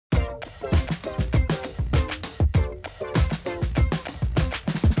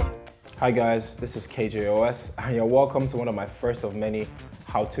Hi guys, this is KJOS and you're welcome to one of my first of many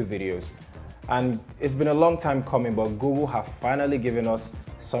how-to videos. And it's been a long time coming, but Google have finally given us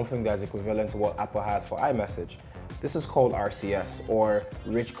something that's equivalent to what Apple has for iMessage. This is called RCS, or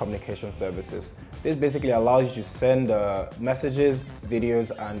Rich Communication Services. This basically allows you to send messages,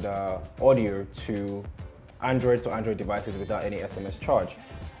 videos, and audio to Android devices without any SMS charge.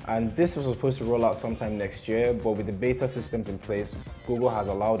 And this was supposed to roll out sometime next year, but with the beta systems in place, Google has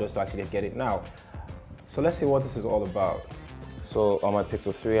allowed us to actually get it now. So let's see what this is all about. So on my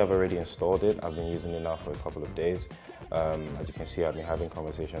Pixel 3, I've already installed it. I've been using it now for a couple of days. As you can see, I've been having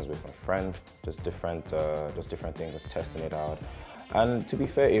conversations with my friend, just different things, just testing it out. And to be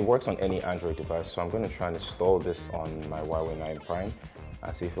fair, it works on any Android device, so I'm going to try and install this on my Huawei 9 Prime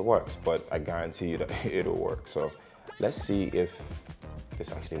and see if it works. But I guarantee you that it'll work. So let's see if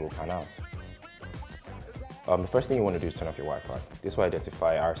this actually will pan out. The first thing you want to do is turn off your Wi-Fi. This will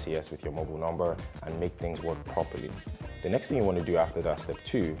identify RCS with your mobile number and make things work properly. The next thing you want to do after that, step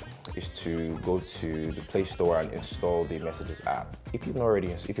 2, is to go to the Play Store and install the Messages app. If you've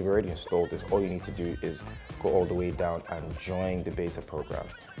already installed this, all you need to do is go all the way down and join the beta program.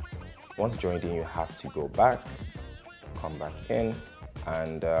 Once joined in, you have to go back, come back in,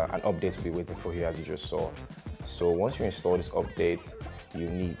 and an update will be waiting for you as you just saw. So once you install this update, you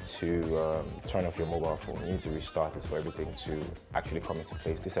need to turn off your mobile phone. You need to restart this for everything to actually come into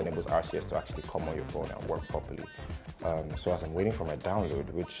place. This enables RCS to actually come on your phone and work properly. So as I'm waiting for my download,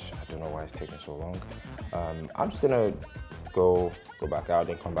 which I don't know why it's taking so long, I'm just gonna go back out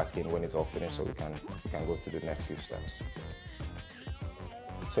and come back in when it's all finished, so we can go to the next few steps.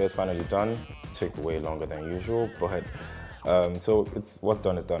 So it's finally done. It took way longer than usual, but so what's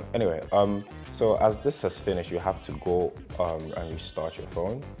done is done. Anyway, so as this has finished, you have to go and restart your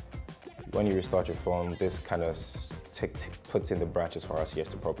phone. When you restart your phone, this kind of puts in the branches for RCS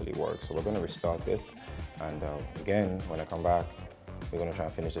to properly work. So we're going to restart this, and again, when I come back, we're going to try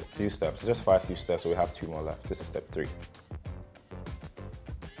and finish a few steps. It's just 5 steps, so we have 2 more left. This is step 3.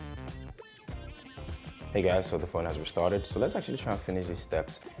 Hey guys, so the phone has restarted. So let's actually try and finish these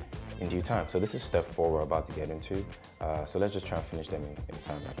steps in due time. So this is step 4 we're about to get into. So let's just try and finish them in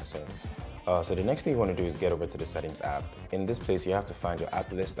time, like I said. So the next thing you want to do is get over to the Settings app. In this place, you have to find your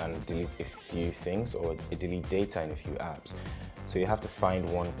app list and delete a few things, or delete data in a few apps. So you have to find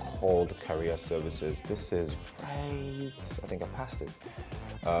one called Career Services. This is right, I think I passed it.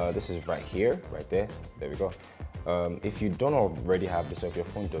 This is right here, right there. There we go. If you don't already have this, or if your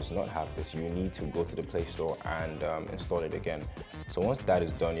phone does not have this, you need to go to the Play Store and install it again. So once that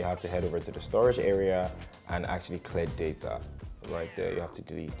is done, you have to head over to the storage area and actually clear data. Right there, you have to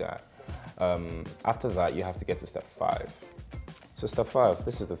delete that. After that, you have to get to step 5. So step 5,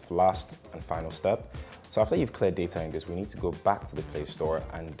 this is the last and final step. So after you've cleared data in this, we need to go back to the Play Store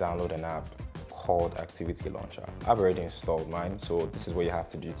and download an app called Activity Launcher. I've already installed mine, so this is what you have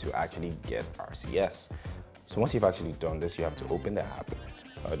to do to actually get RCS. So once you've actually done this, you have to open the app.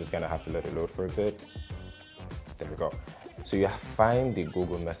 Just gonna have to let it load for a bit. There we go. So you find the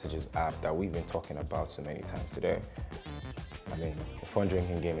Google Messages app that we've been talking about so many times today. I mean, the fun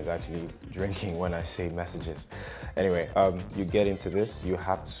drinking game is actually drinking when I say messages. Anyway, you get into this, you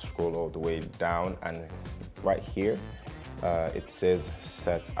have to scroll all the way down, and right here, it says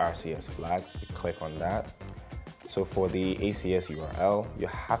Set RCS Flags. You click on that. So for the ACS URL, you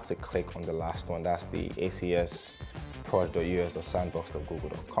have to click on the last one. That's the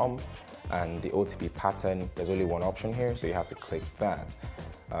acs.proj.us.sandbox.google.com. And the OTP pattern, there's only one option here, so you have to click that.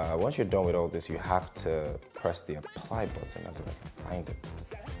 Once you're done with all this, you have to press the apply button, as if I can find it.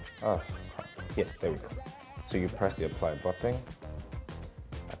 Oh, crap. Yeah, there we go. So you press the apply button.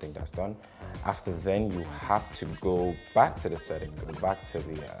 I think that's done. After then, you have to go back to the settings, go back to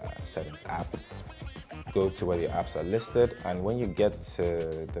the Settings app. Go to where the apps are listed, and when you get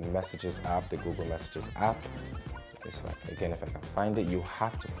to the Messages app, the Google Messages app, it's like, again, if I can find it, you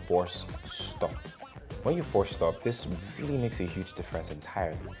have to force stop. When you force stop, this really makes a huge difference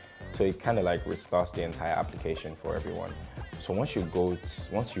entirely. So it kind of like restarts the entire application for everyone. So once you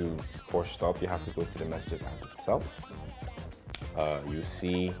force stop, you have to go to the Messages app itself. You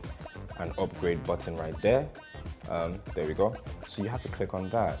see an upgrade button right there. There we go. So you have to click on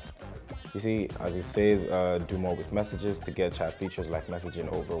that. You see, as it says, do more with messages to get chat features like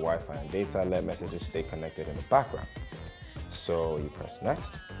messaging over Wi-Fi and data. Let messages stay connected in the background. So you press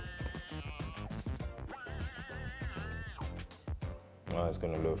next. Oh, it's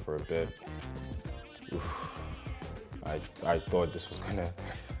gonna load for a bit. Oof. I thought this was gonna,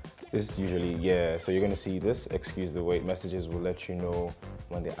 this usually, yeah. So you're gonna see this, excuse the wait, messages will let you know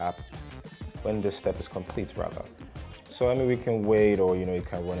when this step is complete rather. So I mean, we can wait, or you know, you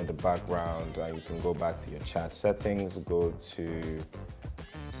can run in the background, and you can go back to your chat settings, go to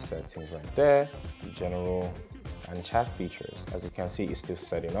settings right there, general, and chat features. As you can see, it's still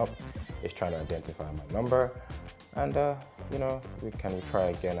setting up. It's trying to identify my number, and you know, we can try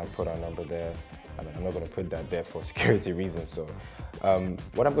again and put our number there. I mean, I'm not going to put that there for security reasons. So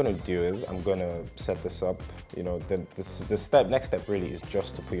what I'm going to do is I'm going to set this up. You know, the next step really is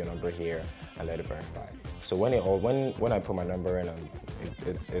just to put your number here and let it verify. So when I put my number in and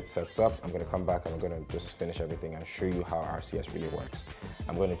it sets up, I'm going to come back and I'm going to just finish everything and show you how RCS really works.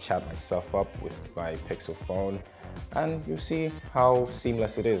 I'm going to chat myself up with my Pixel phone, and you'll see how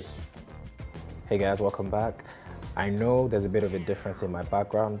seamless it is. Hey guys, welcome back. I know there's a bit of a difference in my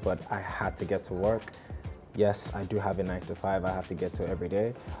background, but I had to get to work. Yes, I do have a 9 to 5 I have to get to every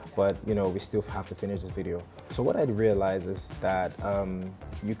day, but you know, we still have to finish this video. So what I realized is that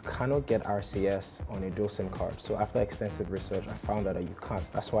you cannot get RCS on a dual SIM card. So after extensive research, I found out that you can't.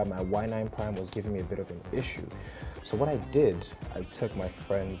 That's why my Y9 Prime was giving me a bit of an issue. So what I did, I took my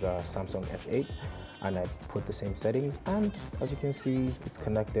friend's Samsung S8 and I put the same settings, and as you can see, it's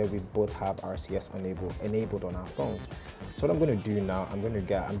connected. We both have RCS enabled on our phones. So what I'm going to do now, I'm going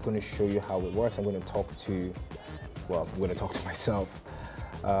to show you how it works. I'm going to talk to myself.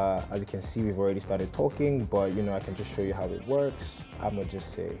 As you can see, we've already started talking, but you know, I can just show you how it works. I'm going to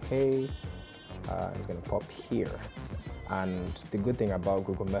just say, hey, it's going to pop here. And the good thing about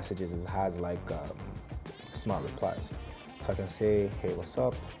Google Messages is it has like smart replies. So I can say, hey, what's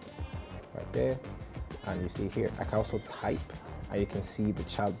up, right there. And you see here, I can also type, and you can see the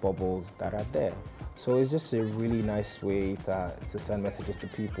chat bubbles that are there. So it's just a really nice way to send messages to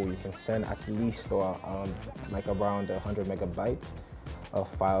people. You can send at least like around 100 megabytes of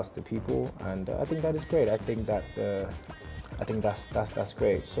files to people, and I think that is great. I think that's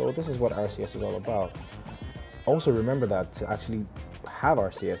great. So this is what RCS is all about. Also remember that to actually have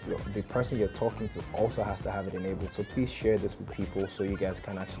RCS, the person you're talking to also has to have it enabled. So please share this with people so you guys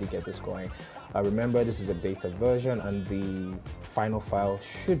can actually get this going. Remember, this is a beta version and the final file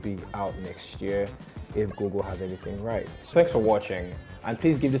should be out next year if Google has everything right. So thanks for watching, and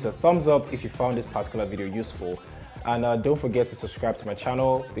please give this a thumbs up if you found this particular video useful. And don't forget to subscribe to my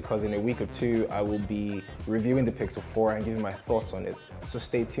channel, because in a week or two I will be reviewing the Pixel 4 and giving my thoughts on it. So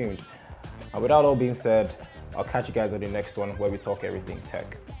stay tuned. And with that all being said, I'll catch you guys on the next one where we talk everything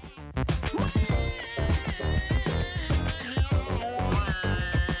tech.